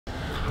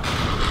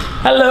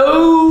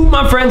Hello,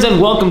 my friends,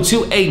 and welcome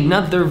to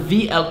another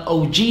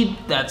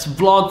VLOG. That's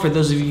vlog for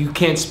those of you who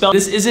can't spell.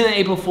 This isn't an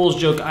April Fool's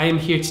joke. I am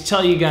here to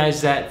tell you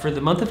guys that for the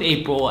month of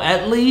April,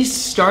 at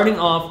least starting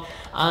off,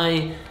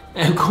 I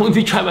am going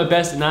to try my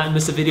best to not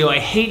miss a video. I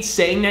hate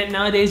saying that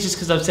nowadays just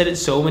because I've said it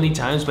so many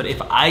times, but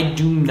if I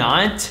do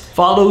not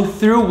follow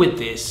through with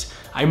this,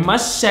 I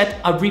must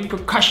set a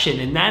repercussion,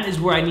 and that is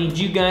where I need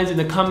you guys in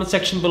the comment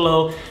section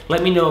below.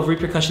 Let me know of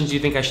repercussions you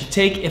think I should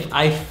take if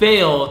I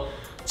fail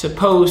to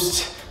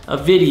post a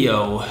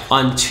video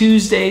on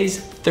Tuesdays,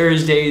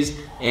 Thursdays,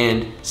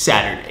 and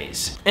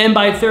Saturdays. And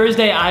by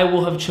Thursday, I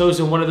will have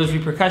chosen one of those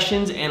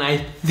repercussions, and I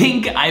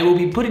think I will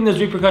be putting those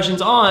repercussions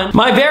on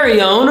my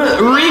very own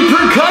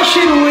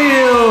repercussion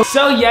wheel.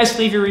 So yes,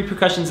 leave your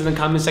repercussions in the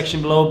comment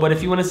section below, but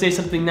if you want to say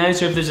something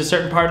nice or if there's a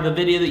certain part of the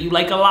video that you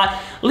like a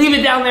lot, leave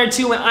it down there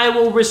too, and I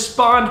will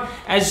respond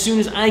as soon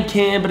as I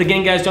can. But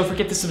again, guys, don't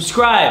forget to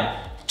subscribe,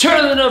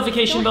 turn on the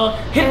notification bell,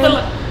 hit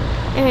the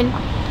Aaron.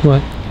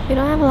 What? We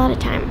don't have a lot of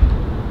time.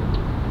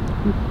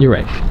 You're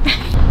right.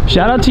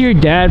 Shout out to your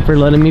dad for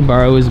letting me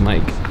borrow his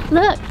mic.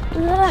 Look.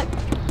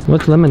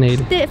 What's lemonade?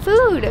 The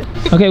food.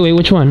 Okay, wait,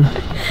 which one?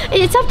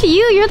 It's up to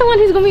you. You're the one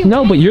who's gonna be.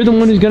 No, but you're the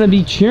one who's gonna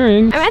be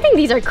cheering. I mean, I think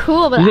these are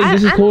cool, but You think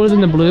this is cooler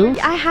than the blue?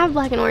 I have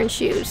black and orange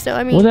shoes, so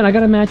I mean. Well, then I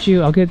gotta match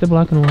you. I'll get the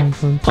black and orange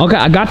one. Okay,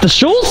 I got the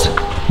shoes.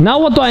 Now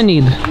what do I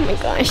need? Oh my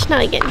gosh,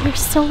 not again. You're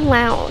so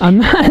loud. I'm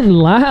not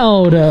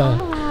loud.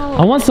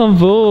 I want some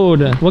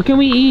food. What can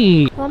we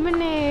eat?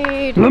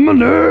 Lemonade.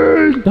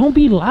 Lemonade! Don't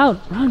be loud.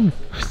 Run.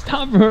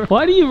 Stop.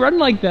 Why do you run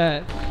like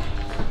that?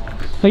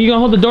 Are you gonna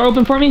hold the door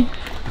open for me?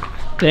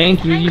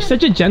 Thank you. You're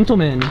such a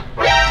gentleman.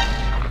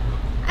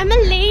 I'm a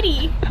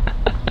lady.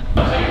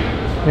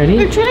 Ready?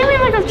 You're treating me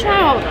like a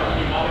child.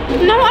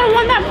 No, I don't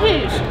want that,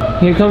 please.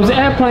 Here comes the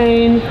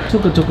airplane.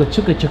 Chugga chugga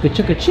chugga chugga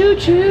chugga choo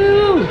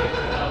choo.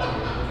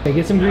 Okay,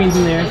 get some greens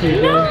in there. There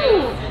you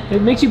go.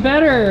 It makes you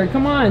better.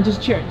 Come on,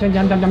 just cheer. Yum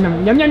yum yum yum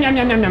yum yum yum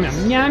yum yum yum yum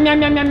yum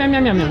yum yum yum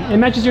yum yum yum. It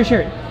matches your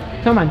shirt.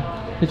 Come on,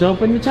 let's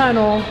open the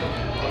tunnel.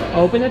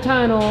 Open the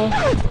tunnel.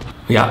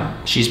 Yeah,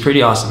 she's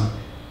pretty awesome.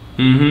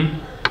 Mm-hmm.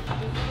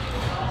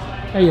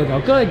 There you go.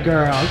 Good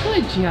girl.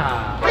 Good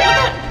job.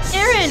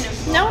 Aaron,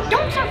 no,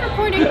 don't stop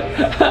recording.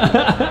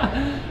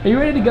 Are you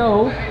ready to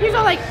go? He's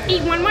all like,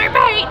 eat one more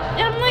bite,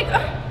 and I'm like,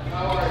 ugh.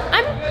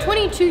 I'm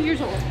 22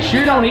 years old.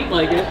 Sure don't eat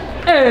like it.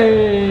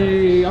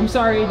 Hey, I'm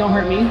sorry, don't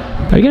hurt me.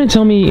 Are you gonna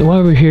tell me why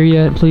we're here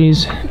yet,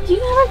 please? Do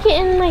you ever get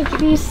in like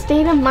these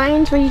state of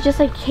minds where you just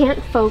like can't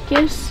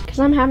focus? Because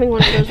I'm having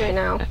one of those right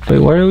now. Wait,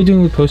 what are we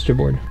doing with poster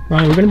board?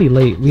 Ronnie, we're gonna be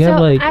late. We have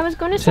like I was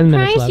going to 10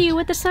 minutes surprise left. you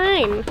with a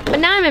sign, but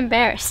now I'm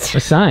embarrassed. A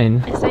sign?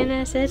 A sign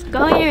that says,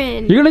 go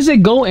Aaron. You're gonna say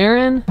go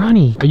Aaron?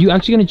 Ronnie, are you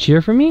actually gonna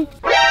cheer for me?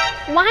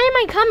 Why am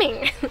I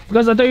coming?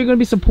 Because I thought you were gonna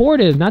be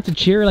supportive, not to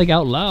cheer like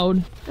out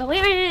loud. Go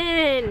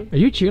Aaron. Are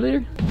you a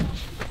cheerleader?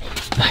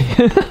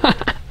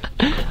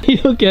 You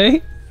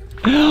okay?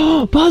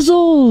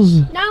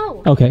 Puzzles!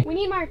 No. Okay. We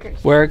need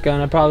markers. We're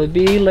gonna probably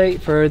be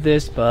late for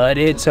this, but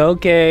it's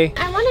okay.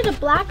 I wanted a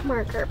black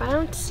marker, but I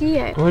don't see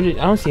it. I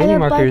don't see Are any there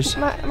markers.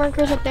 black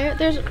markers up there? I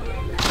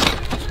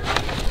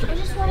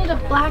just wanted a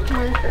black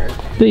marker.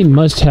 They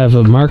must have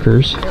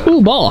markers.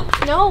 Ooh, ball.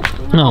 No.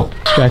 No,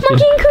 distracted.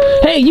 Monkey and Cooney.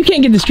 Hey, you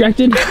can't get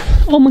distracted.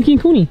 Oh, Monkey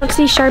and Cooney. Let's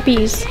see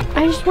Sharpies.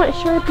 I just want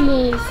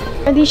Sharpies.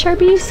 Are these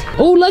Sharpies?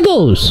 Oh,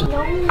 Legos.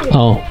 No.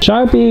 Oh,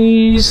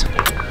 Sharpies.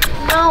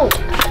 No.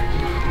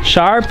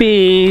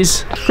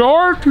 Sharpies.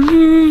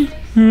 Sharpies.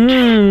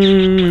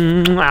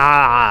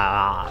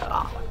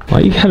 Ah. Why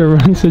you gotta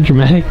run so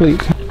dramatically?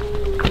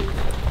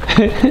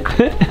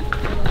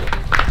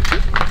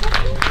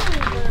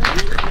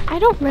 I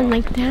don't run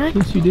like that.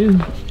 Yes, you do.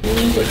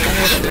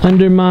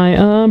 Under my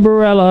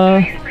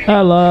umbrella,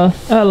 Ella.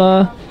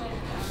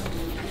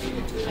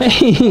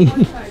 Hey.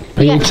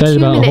 Are you excited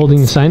about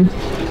holding the sign?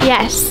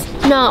 Yes.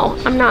 No,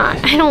 I'm not.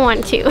 I don't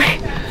want to.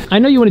 I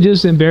know you want to do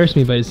this to embarrass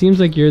me, but it seems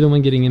like you're the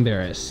one getting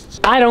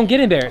embarrassed. I don't get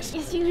embarrassed.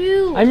 Yes, you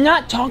do. I'm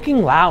not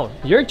talking loud.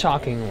 You're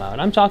talking loud.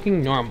 I'm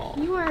talking normal.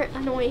 You are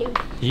annoying.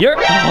 You're...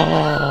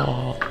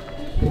 Oh.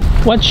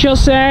 What she'll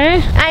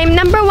say? I'm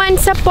 #1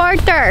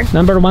 supporter.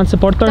 #1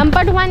 supporter?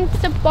 #1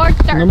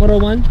 supporter. Number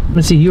one?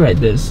 Let's see, you write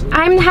this.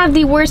 I have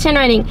the worst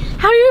handwriting.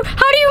 How do you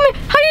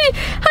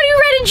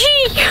write a G?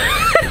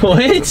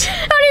 What?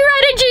 How do you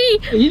write a G?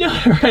 You know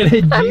how to write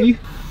a G?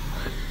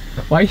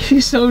 Why are you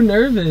so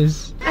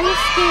nervous? I'm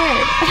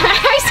scared.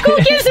 High school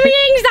gives me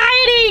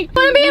anxiety. I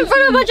want to be in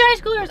front of a bunch of high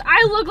schoolers.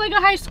 I look like a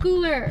high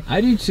schooler.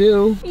 I do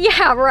too.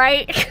 Yeah,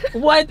 right.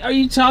 What are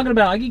you talking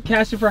about? I get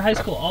casted for high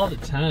school all the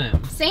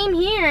time. Same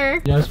here.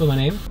 You know how to spell my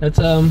name? That's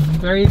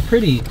very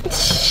pretty.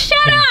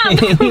 Shut up.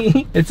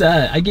 It's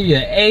I give you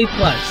an A+.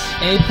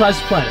 A++.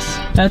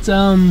 That's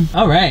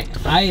all right.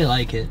 I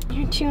like it.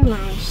 You're too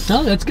nice.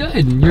 No, that's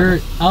good. Your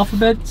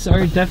alphabets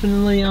are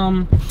definitely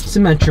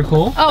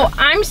symmetrical. Oh,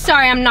 I'm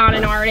sorry, I'm not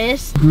an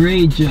artist.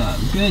 Great job.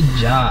 Good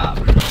job.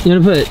 You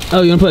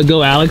wanna put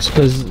go Alex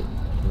because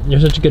you're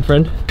such a good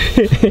friend?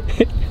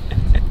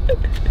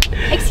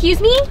 Excuse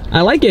me?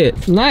 I like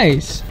it.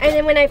 Nice. And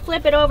then when I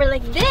flip it over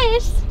like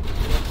this,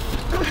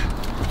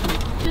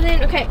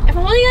 Aaron, okay, if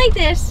I'm holding it like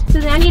this, so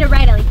then I need to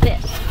write it like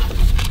this.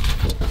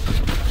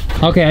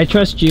 Okay, I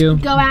trust you.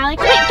 Go,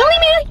 Alex. Wait, don't leave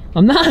me.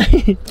 I'm not.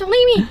 Don't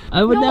leave me.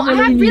 I would never leave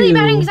you. I have really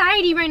bad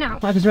anxiety right now.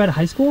 Why, because we're at a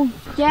high school?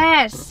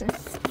 Yes.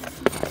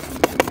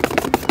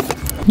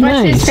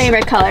 Nice. What's his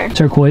favorite color?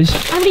 Turquoise.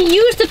 I'm gonna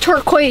use the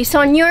turquoise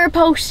on your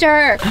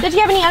poster. Does he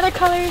have any other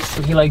colors?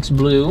 He likes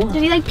blue.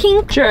 Does he like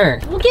pink? Sure.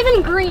 We'll give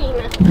him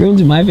green.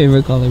 Green's my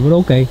favorite color, but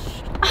okay.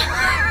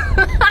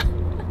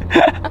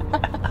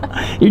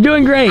 You're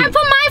doing great. I put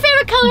my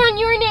favorite color on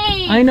your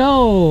name. I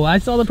know. I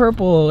saw the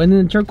purple and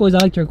then turquoise. I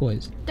like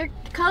turquoise. Their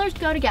colors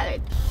go together.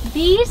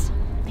 These,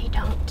 they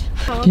don't.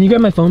 Can you grab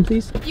my phone,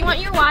 please? Do you want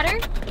your water?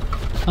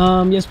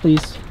 Yes,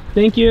 please.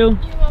 Thank you.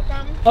 You're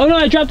welcome. Oh no,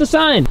 I dropped the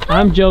sign.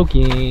 I'm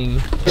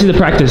joking. See the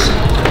practice.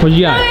 What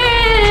you got?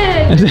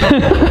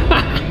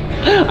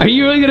 Are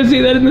you really gonna see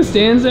that in the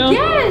stands though?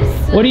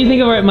 Yes. What do you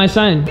think of my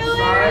sign? Go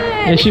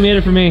ahead. Yeah, she made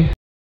it for me.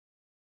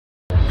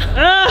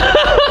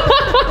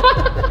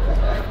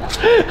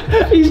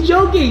 He's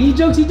joking. He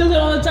jokes. He does it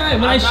all the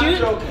time. When I shoot,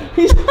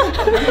 he's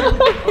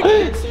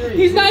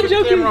not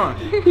joking.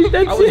 He's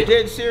dead serious. I was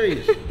dead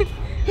serious.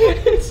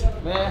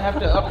 Man, I have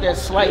to up that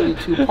slightly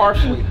too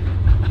partially.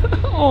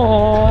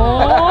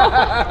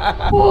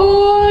 Aww.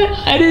 What?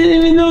 I didn't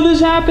even know this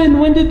happened.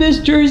 When did this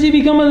jersey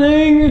become a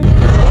thing?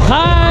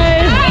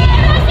 Hi.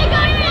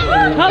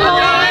 Hello.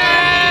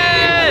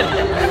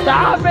 Aaron!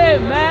 Stop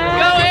it, man.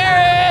 Go,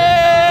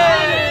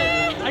 Aaron!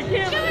 I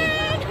can't.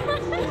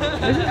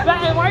 This is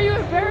bad. Why are you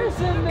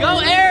embarrassing me? Go,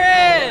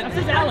 Aaron! This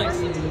is Alex.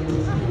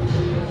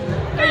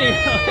 There you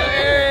go. Go,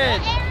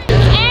 Aaron!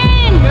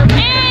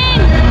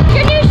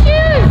 Your new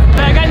shoes.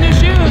 I got new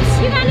shoes.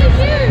 You got new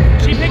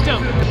shoes. She picked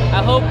them. I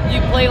hope you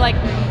play like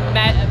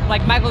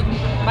Michael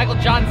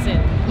Johnson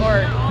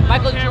or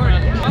Michael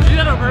Jordan. Did you do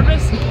that on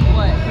purpose?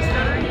 What?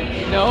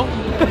 No.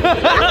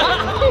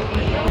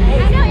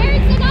 I know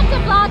Aaron said not to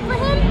vlog for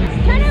him.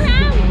 Turn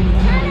around.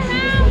 Turn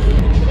around.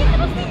 He's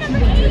supposed to be number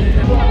 8.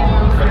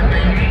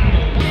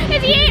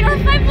 Is he 8 or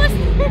 5 plus?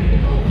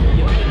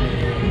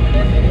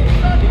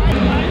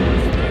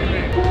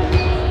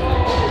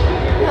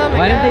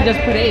 Why didn't they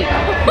just put 8?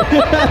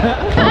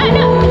 I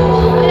know.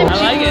 I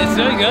like it. It's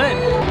really good.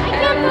 I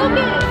can't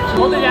focus.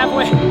 Hold it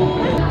halfway. There we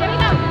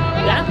go.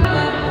 Yeah?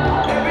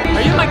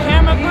 Are you my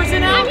camera person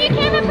now? I'm your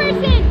camera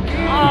person.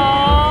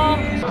 Aww.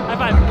 High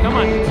five. Come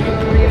on.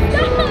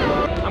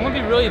 I'm gonna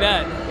be really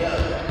bad.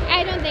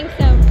 I don't think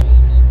so.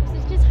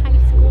 This is just high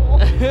school.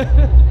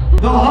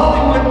 The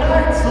Hollywood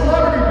Knights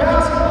Celebrity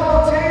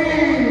Basketball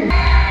Team!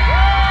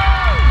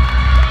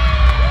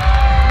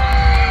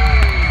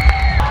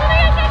 Oh my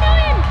gosh, I know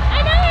him! I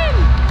know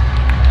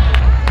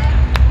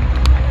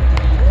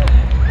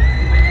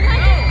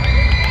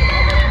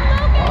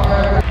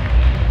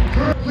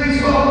him! Please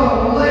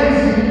welcome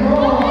Lazy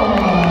Ron!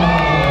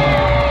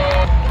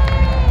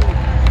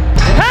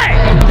 Hey!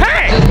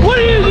 Hey! What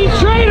are you, you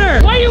traitor?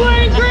 Why are you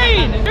wearing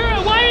green?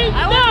 Why are you,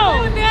 no!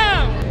 With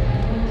them.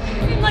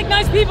 Seem like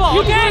nice people.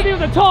 You can't be with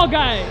the tall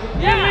guy.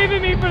 You're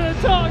leaving me for the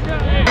tall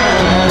guy.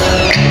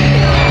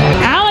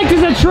 Alex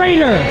is a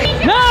traitor.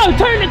 No,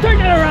 turn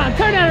that around.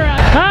 Turn that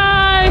around.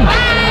 Hi.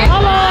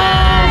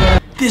 Hello.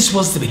 This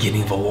was the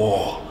beginning of a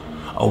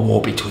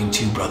war between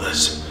two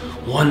brothers.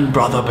 One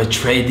brother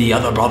betrayed the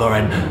other brother,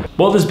 and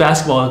well, this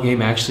basketball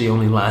game actually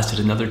only lasted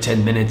another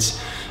 10 minutes,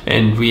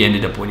 and we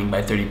ended up winning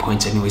by 30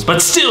 points anyways.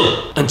 But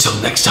still, until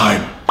next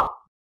time.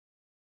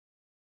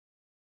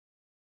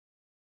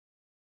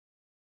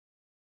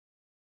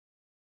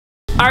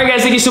 Alright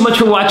guys, thank you so much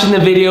for watching the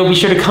video. Be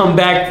sure to come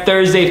back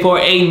Thursday for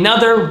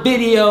another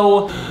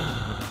video.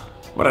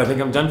 But I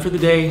think I'm done for the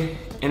day,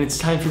 and it's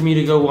time for me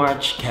to go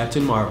watch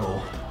Captain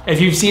Marvel.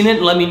 If you've seen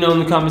it, let me know in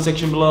the comment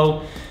section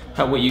below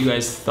what you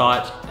guys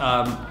thought.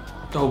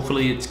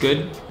 Hopefully it's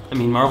good. I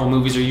mean, Marvel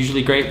movies are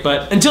usually great,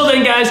 but until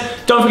then guys,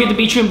 don't forget to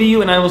be true and be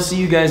you, and I will see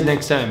you guys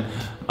next time.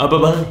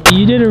 Bye-bye.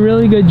 You did a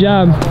really good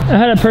job. I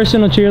had a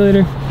personal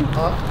cheerleader.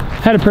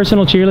 Had a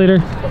personal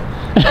cheerleader.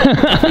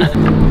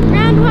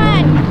 Round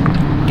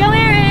 1. Go,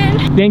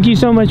 Aaron. Thank you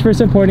so much for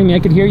supporting me. I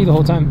could hear you the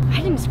whole time. I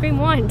didn't scream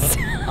once.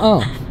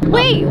 Oh.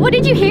 Wait, what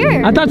did you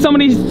hear? I thought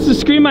somebody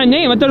screamed my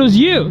name. I thought it was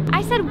you.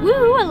 I said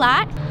woo a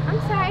lot. I'm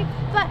sorry,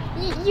 but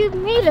you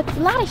made a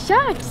lot of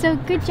shots, so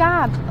good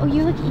job. Oh,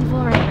 you look evil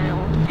right now.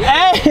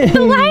 Hey. The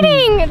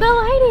lighting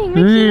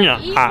makes you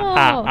look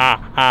evil.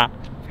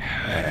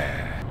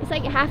 It's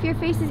like half your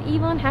face is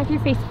evil and half your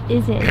face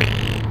isn't.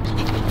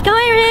 Go,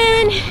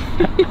 Aaron.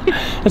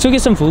 Let's go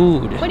get some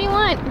food. What do you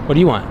want? What do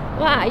you want?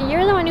 Wow,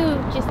 you're the one who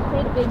just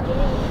played a big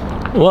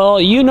game. Well,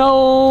 you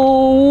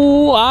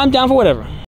know, I'm down for whatever.